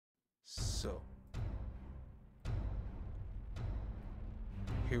So,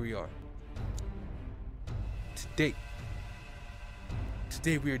 here we are. Today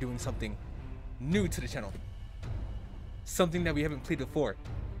we are doing something new to the channel. Something that we haven't played before.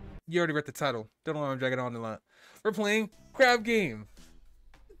 You already read the title. Don't know why I'm dragging on a lot. We're playing Crab Game.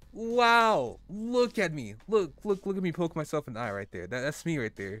 Wow. Look at me. Look at me poke myself in the eye right there. That's me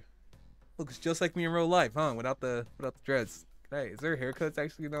right there. Looks just like me in real life, huh? Without the dreads. Hey, is there haircuts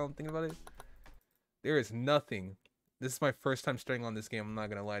actually now I'm thinking about it? There is nothing. This is my first time starting on this game, I'm not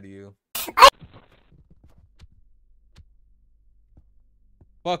gonna lie to you.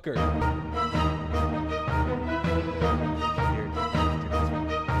 Fucker.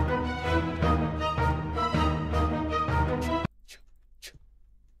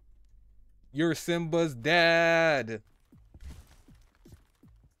 You're Simba's dad.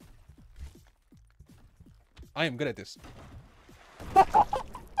 I am good at this.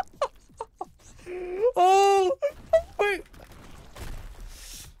 Oh, wait.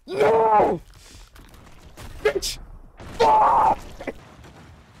 No! Bitch! Fuck!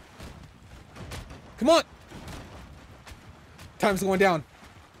 Come on! Time's going down.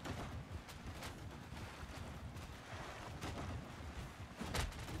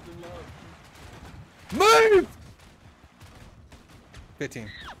 Move! 15.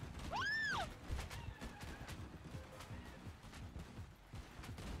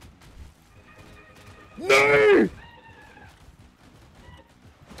 No!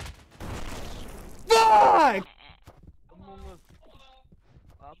 Fuck!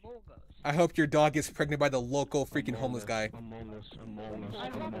 I hope your dog gets pregnant by the local freaking homeless guy. I'm homeless.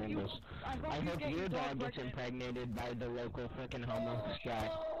 I hope your dog gets impregnated by the local freaking homeless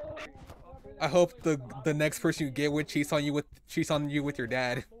guy. I hope the next person you get with cheats on you with your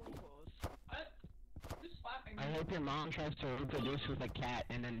dad. I hope your mom tries to reproduce with a cat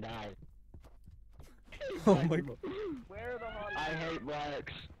and then dies. Oh my god. I hate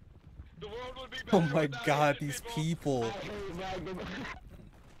blacks. Oh my god, these people. I hate black.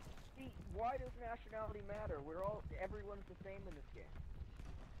 Why does nationality matter? Everyone's the same in this game.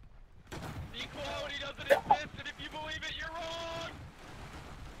 Equality doesn't exist, and if you believe it, you're wrong!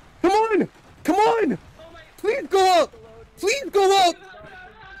 Come on! Come on! Please go up! Please go up!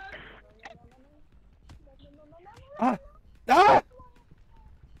 Ah! Ah!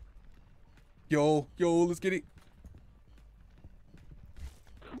 Yo, let's get it.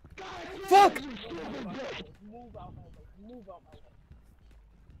 Fuck!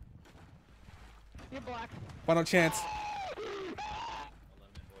 You're black. Final chance.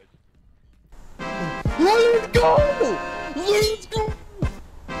 Let's go! Let's go!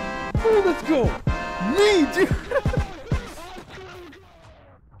 Oh, let's go! Me, dude!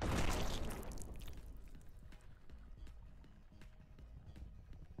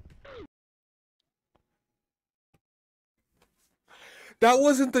 That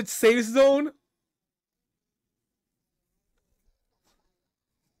wasn't the safe zone?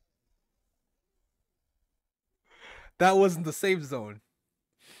 That wasn't the safe zone.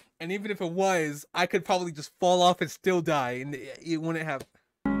 And even if it was, I could probably just fall off and still die, and it wouldn't have.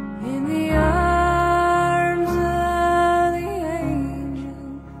 In the arms of the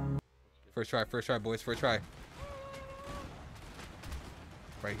angel. First try, boys, first try.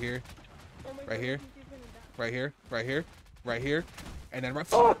 Right here. Right here. Right here. Right here. Right here. And then right.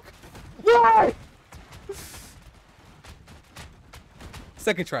 Fuck! Why?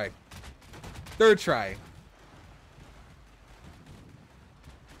 Second try. Third try.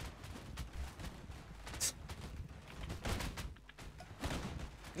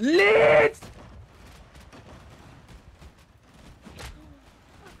 Lit!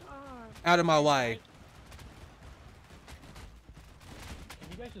 Out of my way.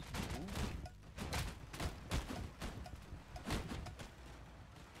 Can you guys just move?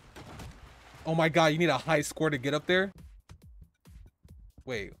 Oh my god, you need a high score to get up there?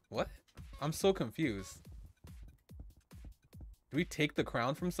 Wait, what? I'm so confused. Do we take the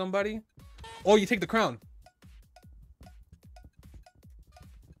crown from somebody? Oh, you take the crown.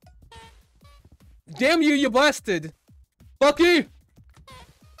 Damn you, you blasted! Bucky!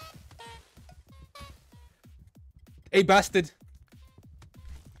 Hey, bastard.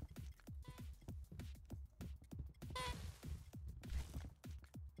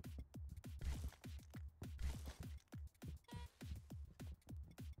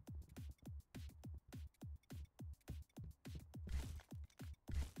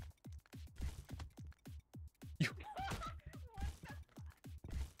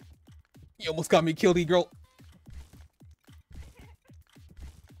 You almost got me killed, girl.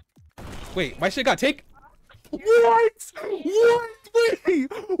 Wait, my shit got taken? What? What?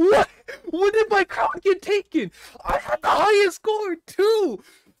 Wait, what? fucking taken. I had the highest score too.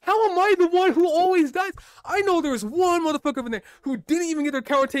 How am I the one who always dies? I know there's one motherfucker in there who didn't even get their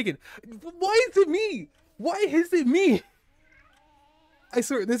tower taken. Why is it me? Why is it me? I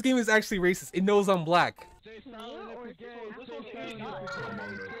swear, this game is actually racist. It knows I'm black. Stay silent if you're gay. Stay silent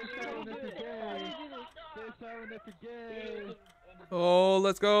if you're gay. Stay silent if you're gay. Oh,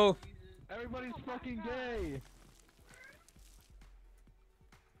 let's go. Everybody's fucking gay.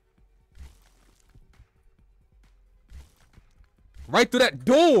 Right through that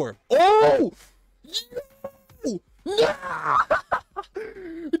door. Oh! Yo! Nah!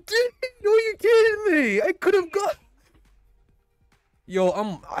 Dude, are you kidding me? I could have got. Yo,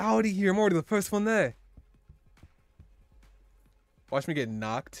 I'm out of here. I'm already the first one there. Watch me get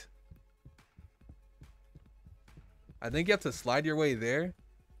knocked. I think you have to slide your way there.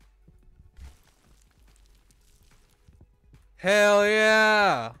 Hell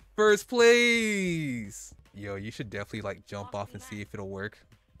yeah! First place! Yo, you should definitely like jump off and see if it'll work.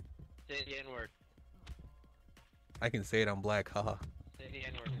 Say the N-word. I can say it, I'm black, haha. Say the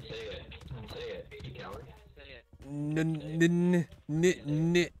N-word. Say it. Say it. You coward. Say it.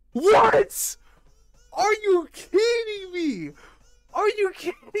 What? Are you kidding me? Are you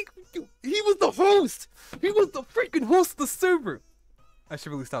kidding me? He was the host. He was the freaking host of the server. I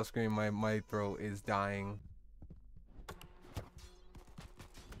should really stop screaming. My throat is dying.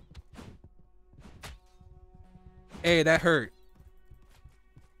 Hey, that hurt.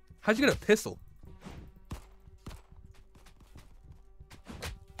 How'd you get a pistol?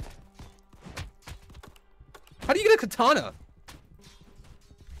 How do you get a katana?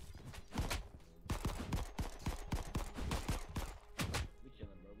 We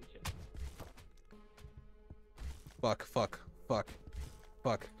chillin', bro. We chillin'.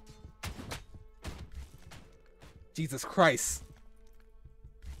 Fuck. Jesus Christ.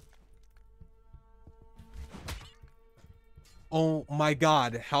 Oh my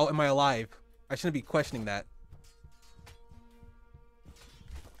god, how am I alive? I shouldn't be questioning that.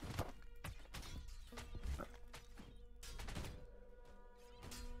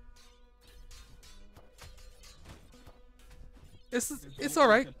 It's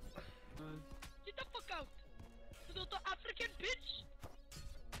alright. Get the fuck out! You the African bitch!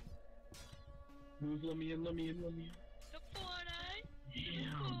 Move, let me in. The four-eye!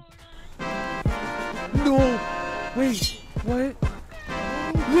 No! Wait, what?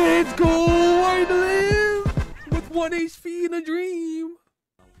 Let's go! I live! With 1 HP in a dream!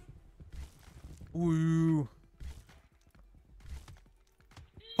 Woo!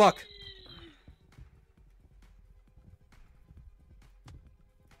 Fuck!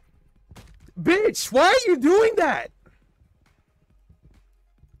 Bitch, why are you doing that?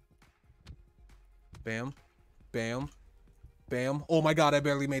 Bam. Bam. Bam. Oh my god, I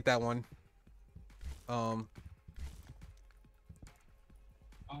barely made that one.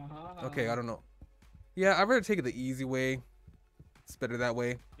 Okay, I don't know. Yeah, I'd rather take it the easy way. It's better that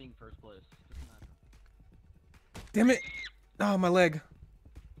way. Being first place. Doesn't matter. Damn it! Oh, my leg.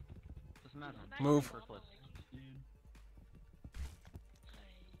 Doesn't matter. Move. First place.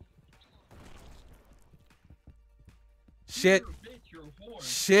 Shit. You're a whore.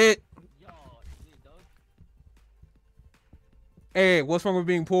 Shit. Yo, dog. Hey, what's wrong with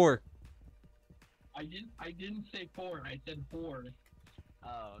being poor? I didn't say poor. I said whore.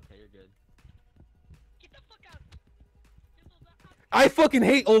 Oh, okay, you're good. Get the fuck out! I fucking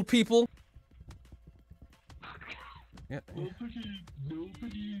hate old people. Yeah.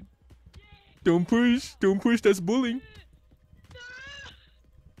 Nobody. Don't push. Don't push. That's bullying.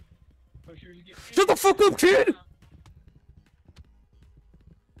 Shut the fuck up, kid!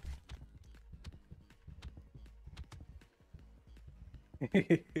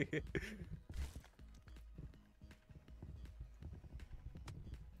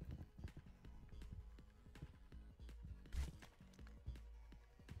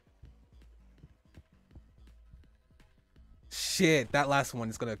 Shit, that last one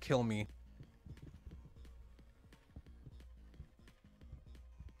is gonna kill me.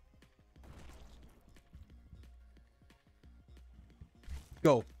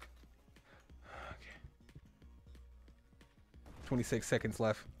 Go. Okay. 26 seconds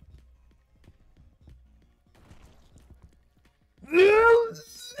left.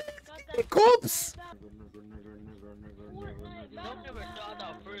 Corpse!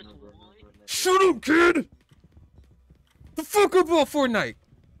 Shut up, kid! The fuck up about Fortnite!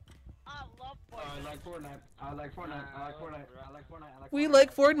 I love I like Fortnite. We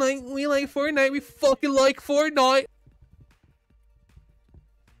like Fortnite. We like Fortnite. We fucking like Fortnite.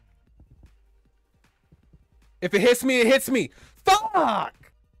 If it hits me, it hits me. Fuck!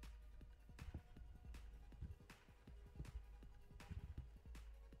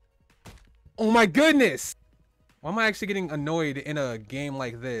 Oh my goodness! Why am I actually getting annoyed in a game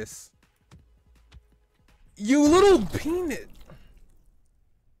like this? You little peanut!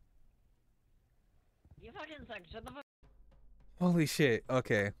 You fucking suck. Shut the fuck. Holy shit.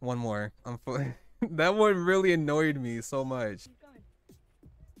 Okay, one more. That one really annoyed me so much. Keep going.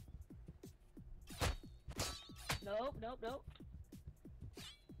 Nope, nope, nope.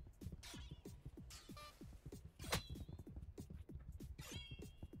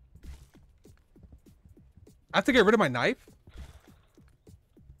 I have to get rid of my knife?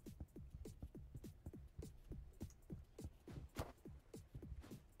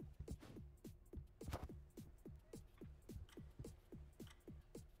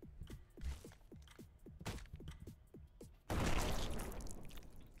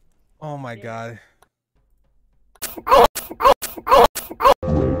 Oh my god. Wake up.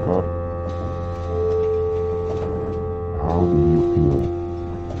 How do you feel?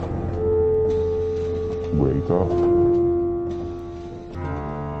 Wake up.